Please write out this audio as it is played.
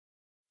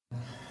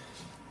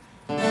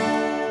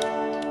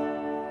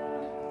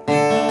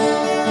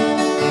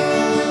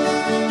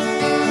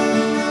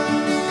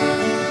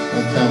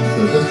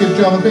give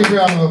John a big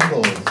round of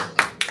applause.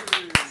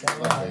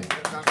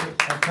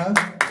 Echo?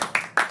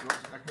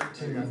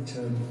 Too much,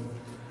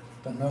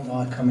 but not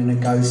like I'm in a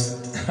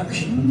ghost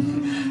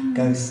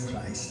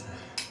place.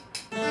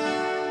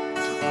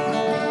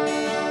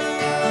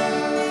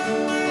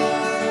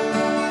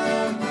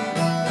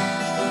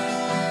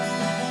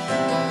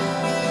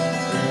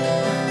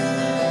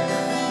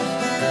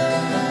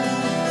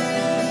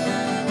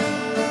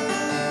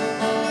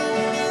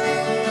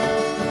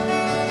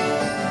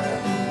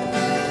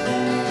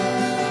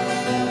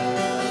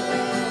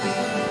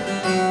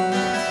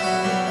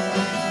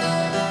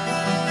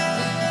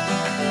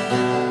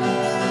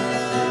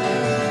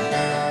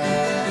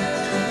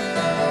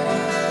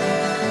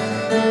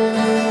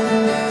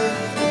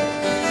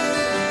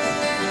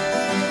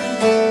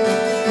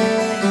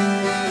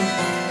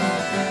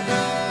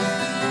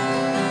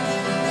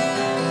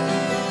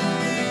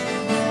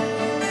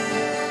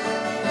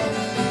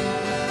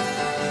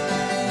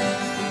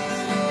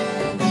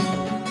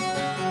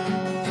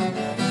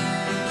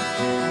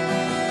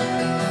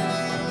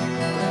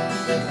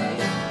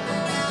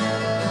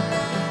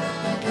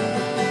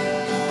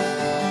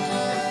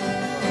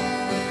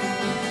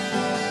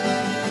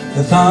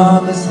 The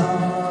farmer's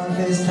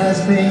harvest has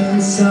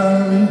been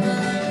sown.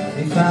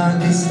 He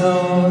found his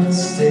thoughts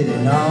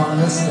sitting on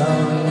a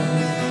stone.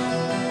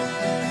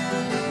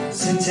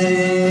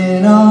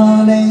 Sitting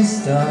on a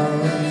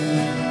stone.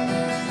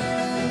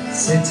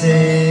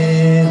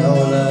 Sitting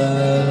all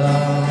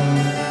alone.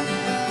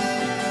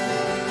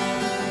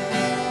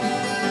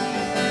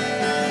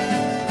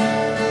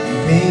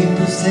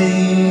 People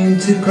seem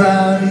to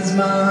crowd his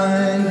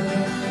mind.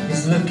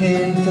 He's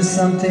looking for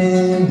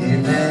something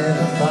he'll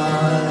never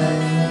find.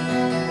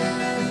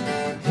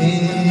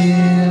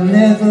 He'll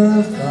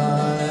never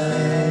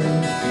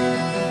find.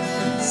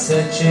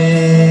 Searching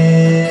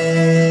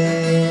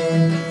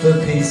for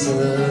peace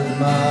of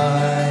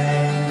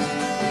mind.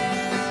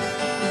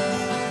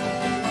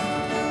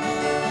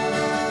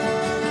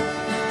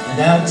 And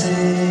out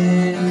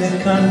in the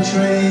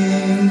country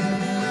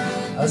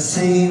I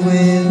see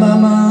with my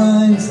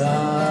mind's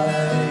eye.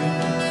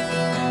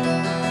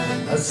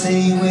 I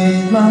see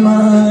with my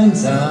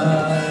mind's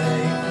eye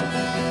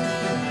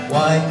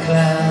white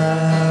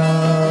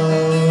cloud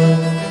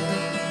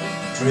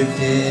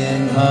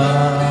drifting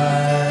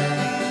high.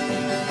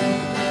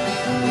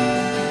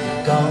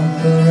 Gone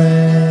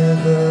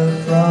forever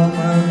from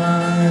her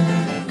mind.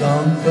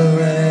 Gone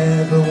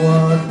forever,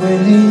 what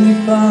will he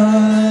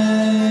find?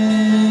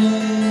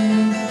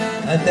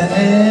 At the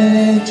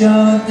edge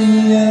of the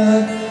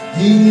earth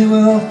he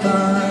will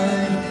find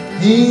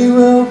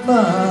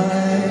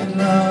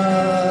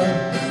love.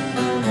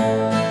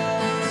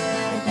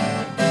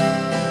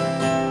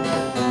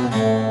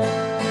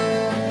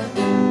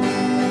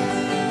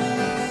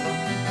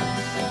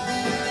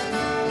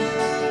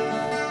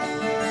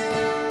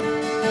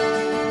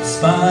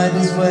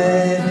 Spider's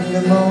web in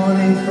the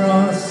morning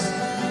frost.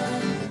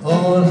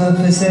 All her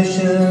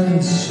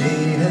possessions she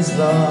has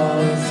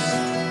lost.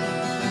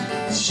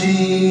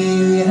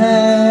 She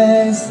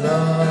has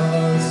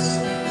lost.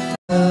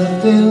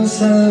 Fills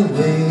her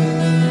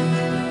wing.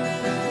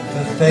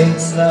 For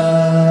fate's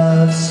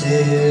love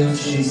still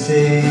she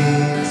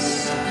seeks.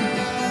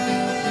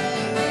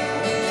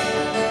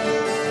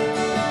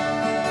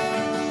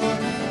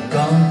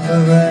 Gone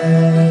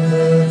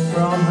forever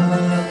from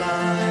her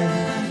mind.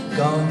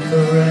 Gone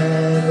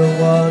forever,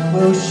 what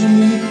will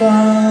she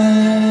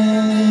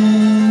find?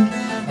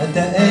 At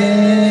the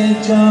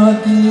edge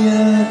of the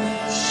earth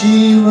she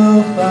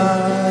will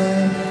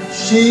find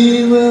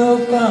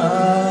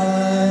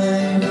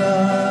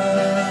love.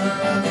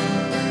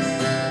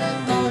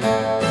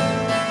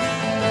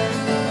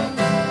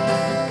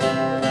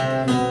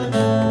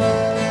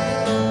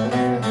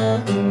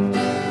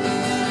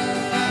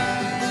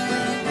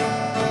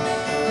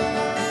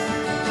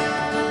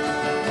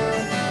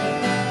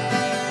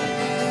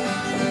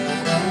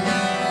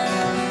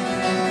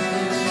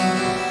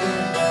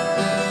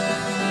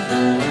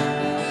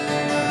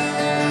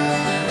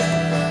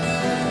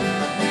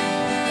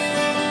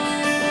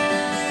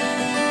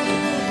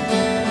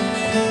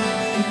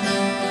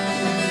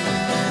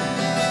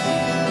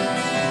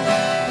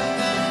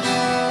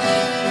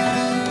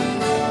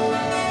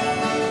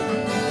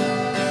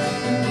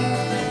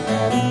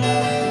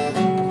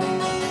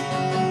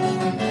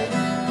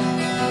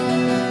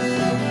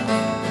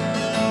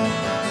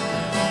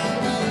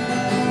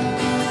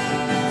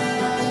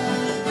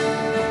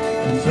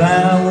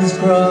 Flowers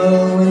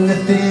grow in the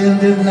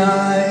field of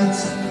night.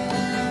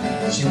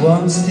 She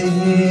wants to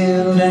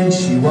yield and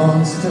she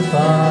wants to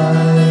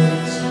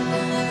fight.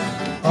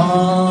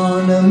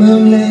 On a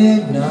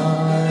moonlit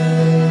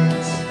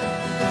night.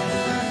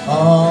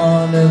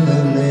 On a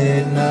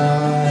moonlit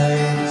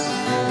night.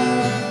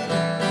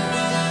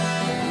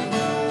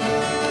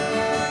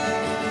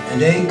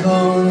 And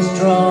acorns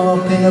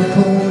drop in a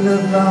pool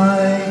of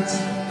light.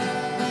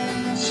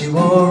 She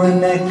wore a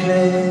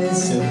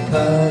necklace of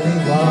pearly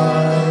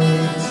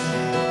white,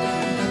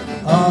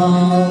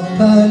 of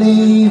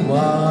pearly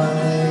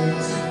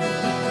white,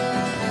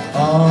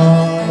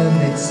 on a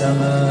midsummer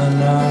summer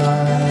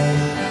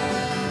night.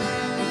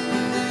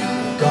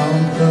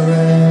 Gone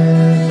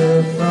forever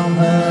from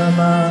her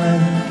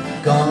mind,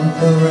 gone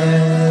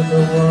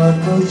forever, what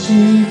will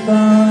she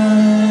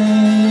find?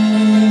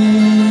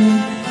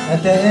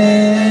 At the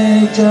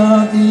edge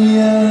of the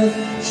earth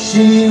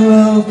she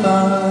will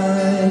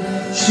find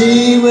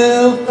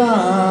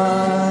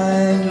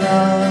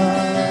love.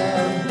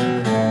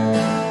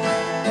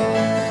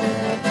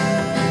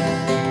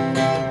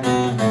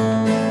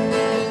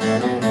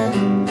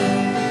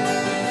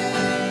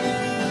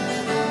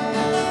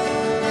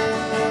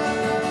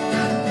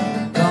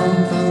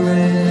 Gone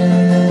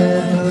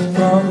forever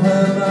from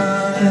her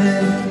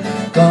mind,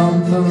 gone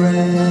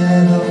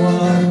forever,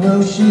 what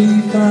will she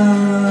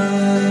find?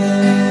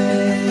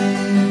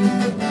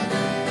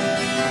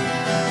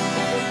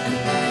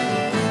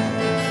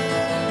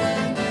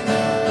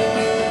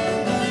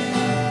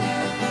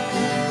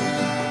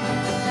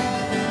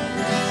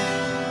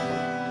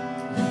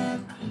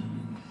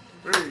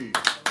 Very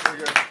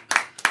good.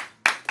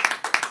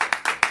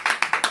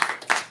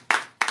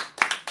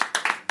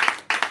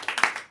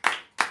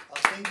 I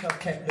think I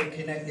kept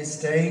looking at you,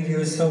 Steve. You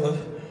were sort of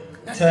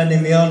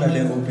turning me on a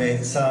little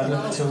bit, so I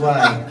looked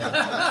away.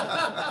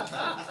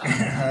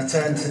 I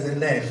turned to the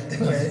left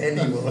where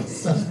Ellie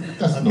was.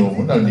 That's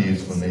normal, no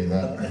news for me,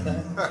 that.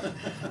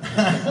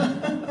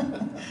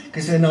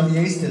 Because we're not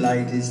used to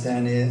ladies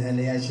down here,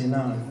 Ellie, as you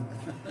know.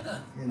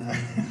 You know.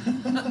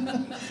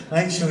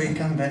 Make sure you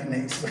come back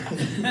next week.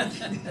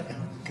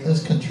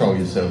 Just control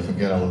yourself and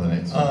get on with the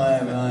next one. I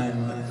am.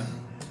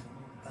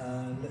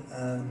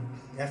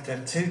 You have to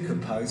have two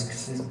composed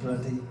because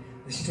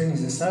the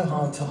strings are so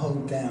hard to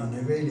hold down,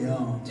 they really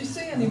are. Do you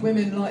see any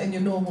women like in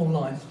your normal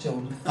life,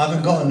 John? I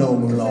haven't got a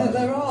normal life.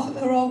 There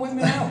are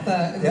women out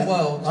there in the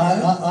world.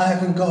 I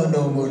haven't got a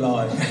normal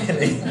life,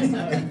 really.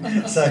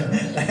 So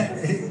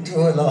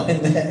draw a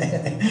line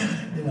there.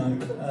 You know.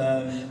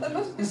 There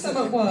must be some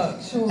at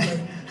work,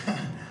 surely.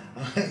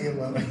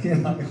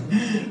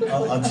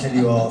 I'll tell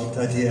you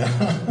after, dear.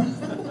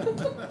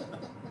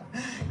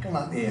 Come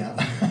up here.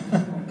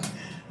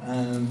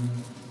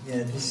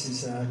 Yeah, this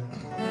is.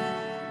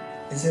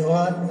 Is it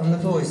alright on the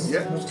voice?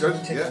 Yeah, that's good.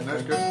 Yeah,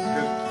 that's good.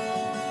 Good.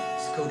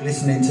 It's called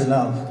Listening to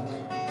Love.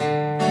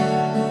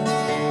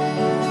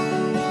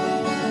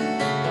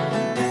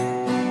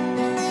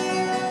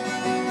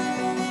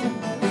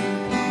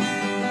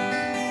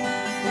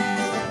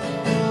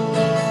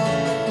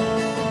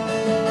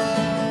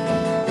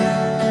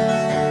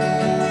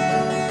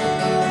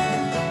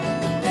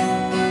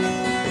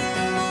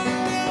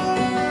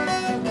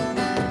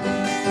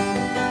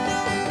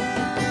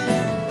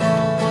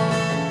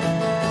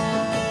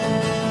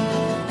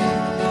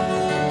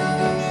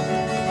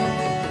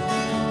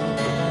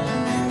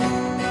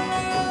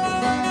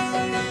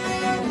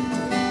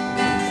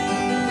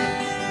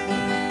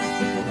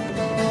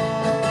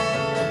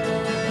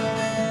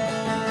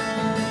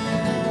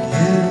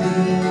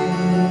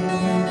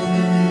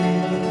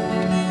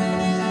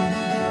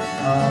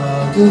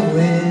 The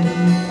wind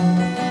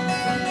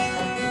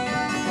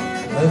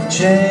of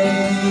change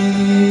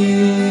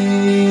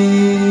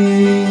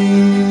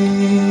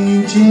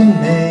in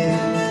me.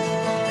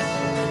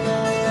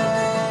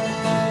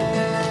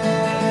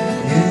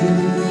 You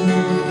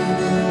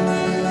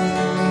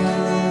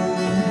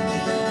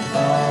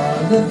are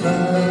the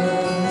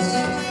first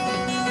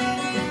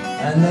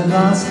and the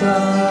last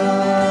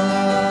love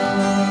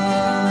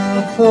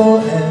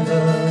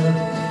forever.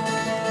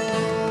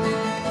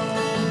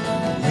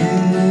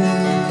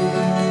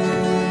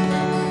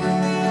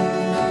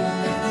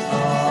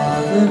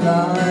 The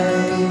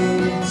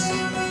light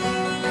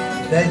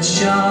that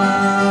shines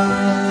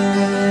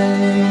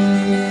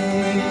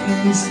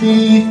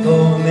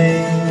before me.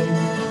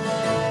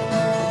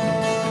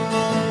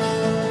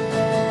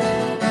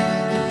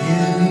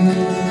 You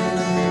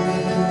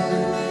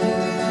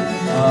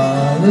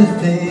are the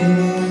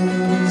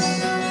things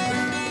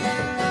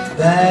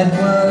that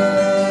were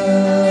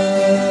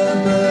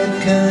but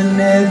can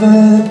never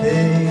be.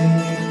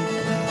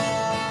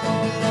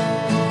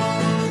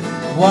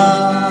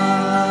 Why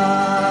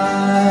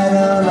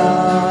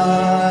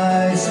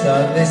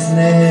start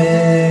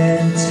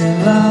listening to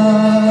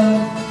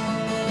love,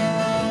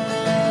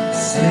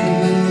 sleep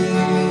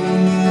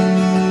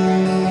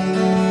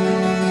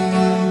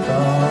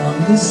on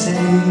the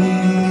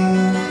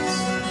seas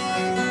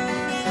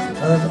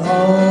of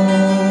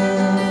old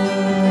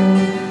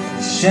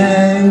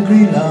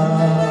Shangri-La.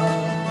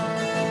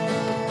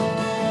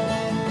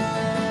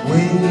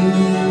 We've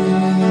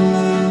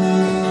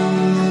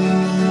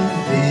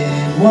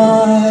been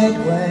wide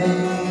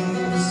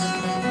waves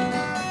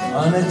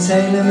on a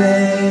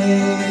tailor-made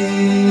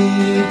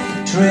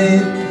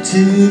trip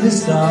to the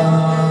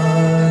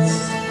stars.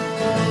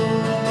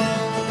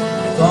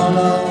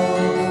 Follow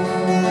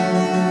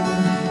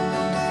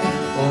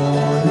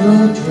all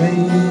your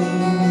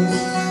dreams,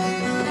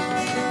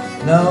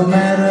 no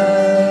matter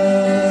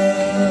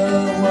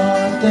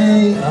what they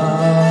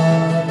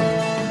are.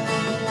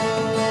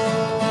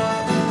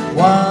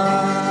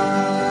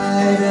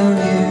 Why don't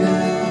you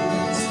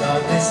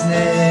start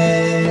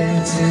listening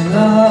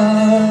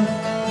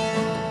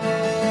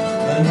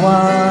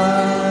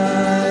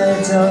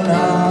don't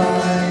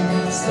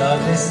I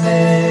start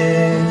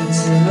listening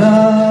to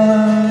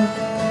love?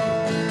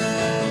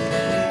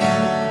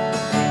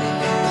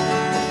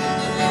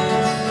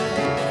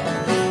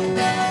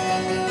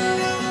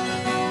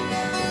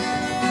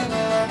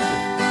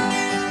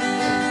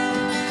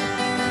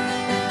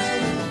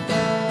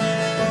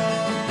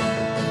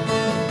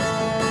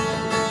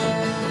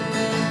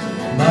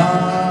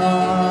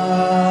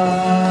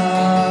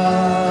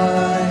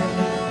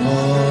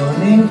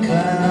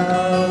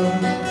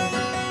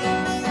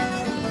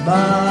 My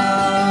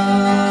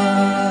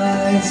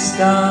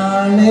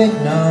starlit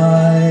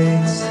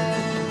nights,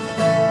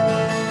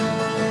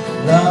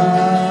 love,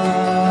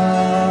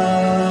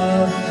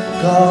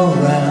 go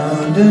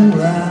round and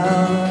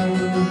round.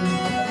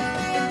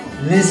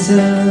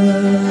 Listen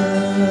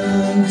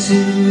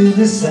to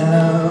the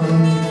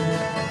sound,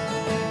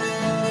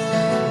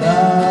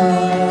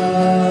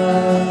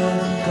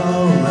 love,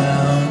 go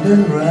round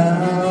and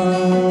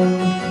round.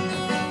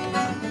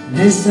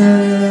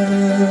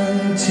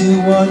 Listen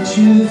to what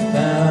you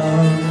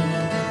found,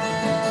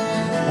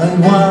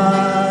 and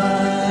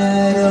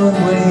why don't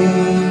we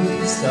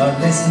start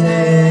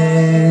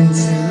listening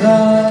to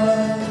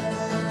love?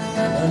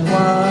 And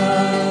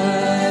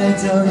why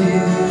don't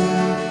you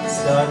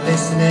start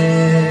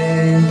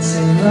listening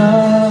to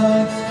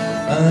love?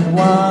 And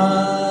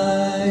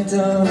why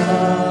don't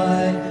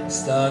I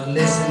start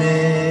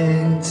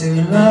listening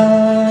to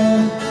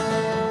love?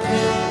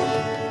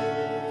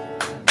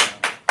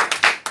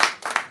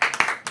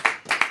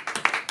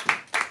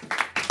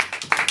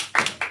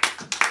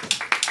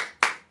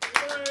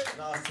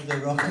 Last of the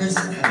rockers,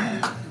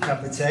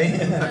 cup of tea.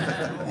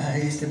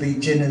 Used to be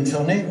gin and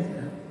tonic.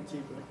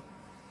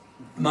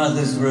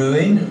 Mother's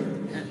Ruin.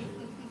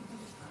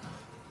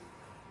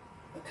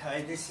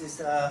 Okay, this is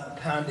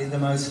apparently the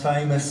most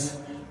famous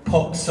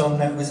pop song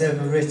that was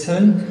ever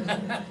written,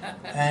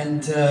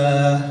 and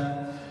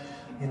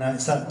you know,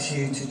 it's up to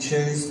you to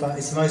choose, but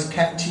it's the most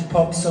catchy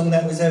pop song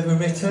that was ever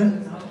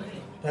written.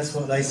 That's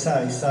what they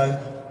say. So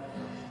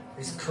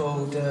it's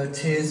called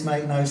Tears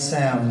Make No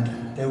Sound.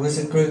 There was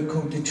a group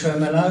called the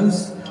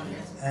Tremolos,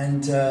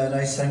 and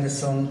they sang a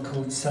song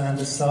called Sound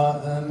of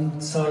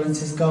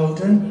Silence is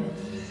Golden,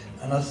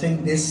 and I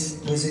think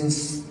this was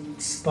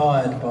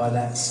inspired by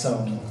that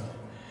song,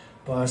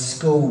 by a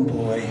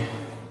schoolboy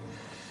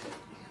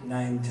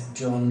named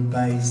John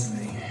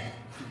Baseley.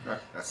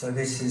 So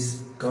this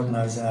is God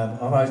knows how.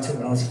 I wrote it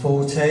when I was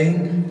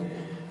 14,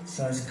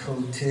 so it's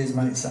called Tears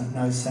Make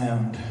No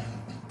Sound.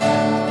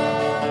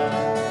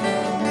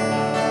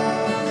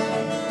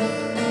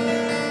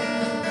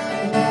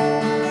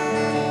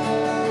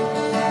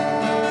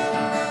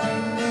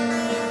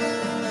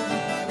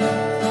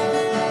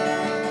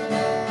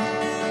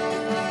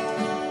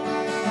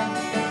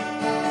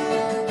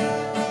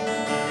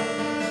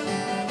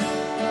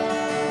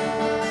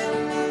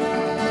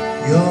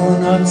 You're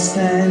not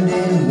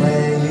standing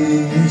where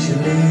you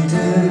usually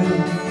do.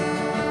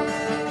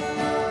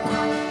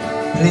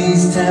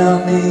 Please tell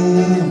me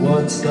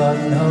what's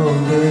gotten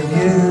hold of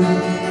you.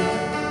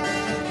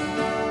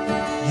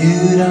 You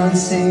don't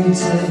seem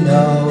to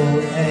know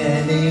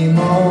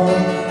anymore.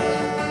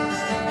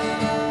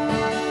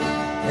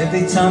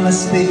 Every time I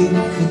speak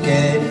you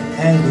get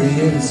angry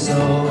and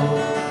sore.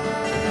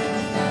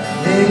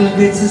 Little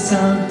bits of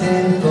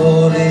something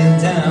falling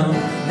down,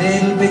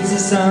 little bits of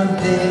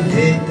something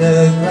hit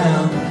the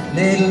ground,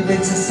 little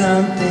bits of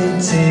something,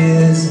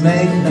 tears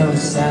make no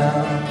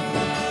sound.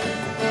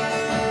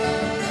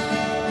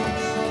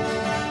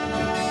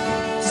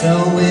 So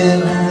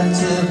we'll have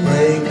to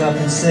break up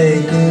and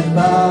say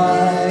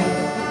goodbye.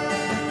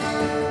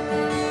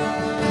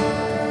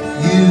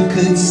 You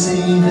could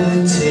see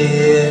the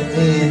tear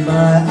in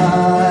my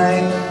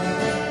eye.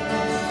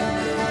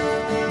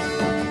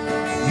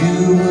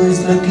 You was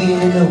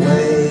looking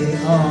away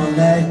on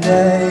that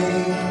day.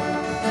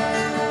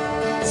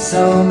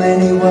 So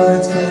many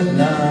words but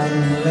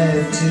none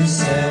left to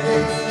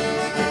say.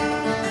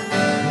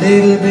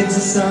 Little bits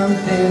of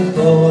something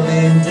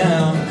falling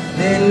down,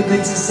 little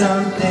bits of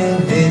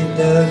something hit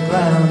the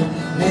ground,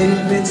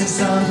 little bits of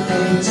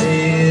something,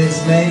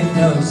 tears make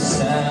no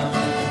sound.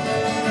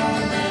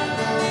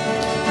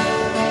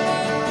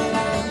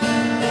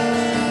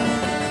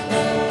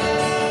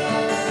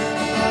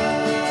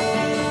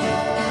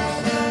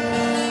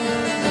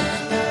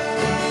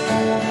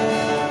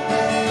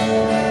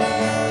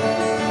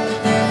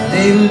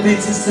 Little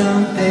bits of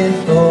something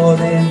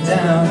falling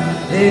down,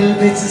 little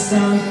bits of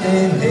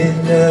something hit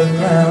the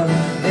ground,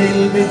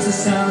 little bits of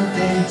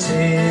something,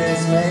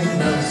 tears make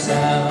no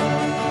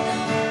sound.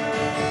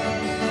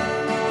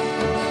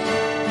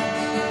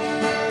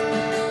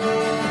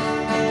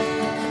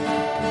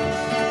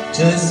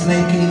 Just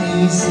make it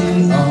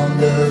easy on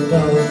the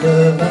both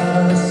of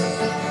us.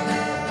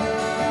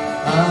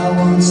 I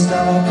won't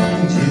stop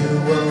and you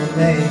won't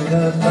make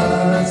a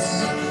fuss.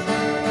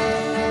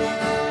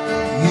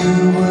 You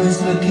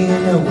was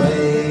looking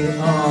away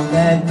on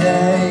that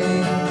day.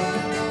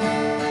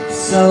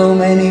 So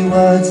many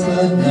words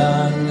but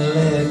none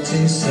left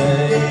to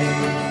say.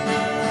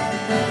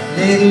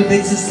 Little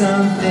bits of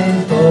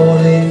something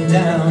falling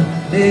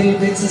down, little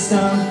bits of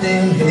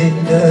something hit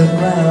the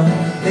ground,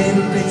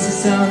 little bits of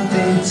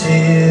something,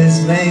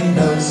 tears make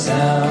no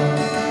sound.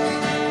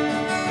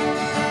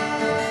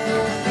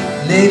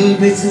 Little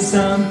bits of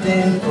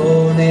something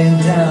falling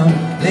down,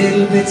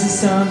 little bits of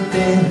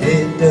something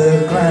hit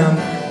the ground,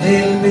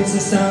 little bits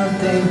of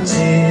something,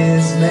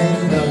 tears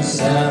make no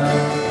sound.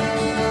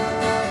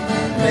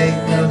 Make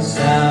no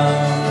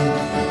sound.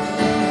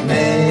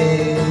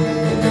 Make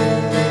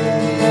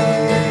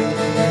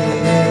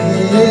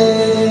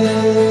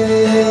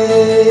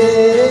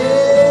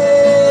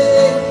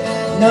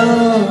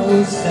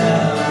no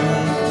sound.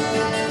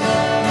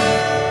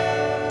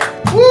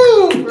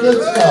 Woo!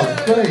 Good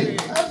stuff.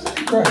 Great.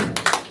 Absolutely great.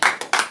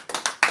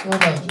 Well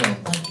done, John.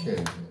 Thank you.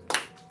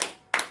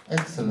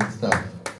 Excellent stuff.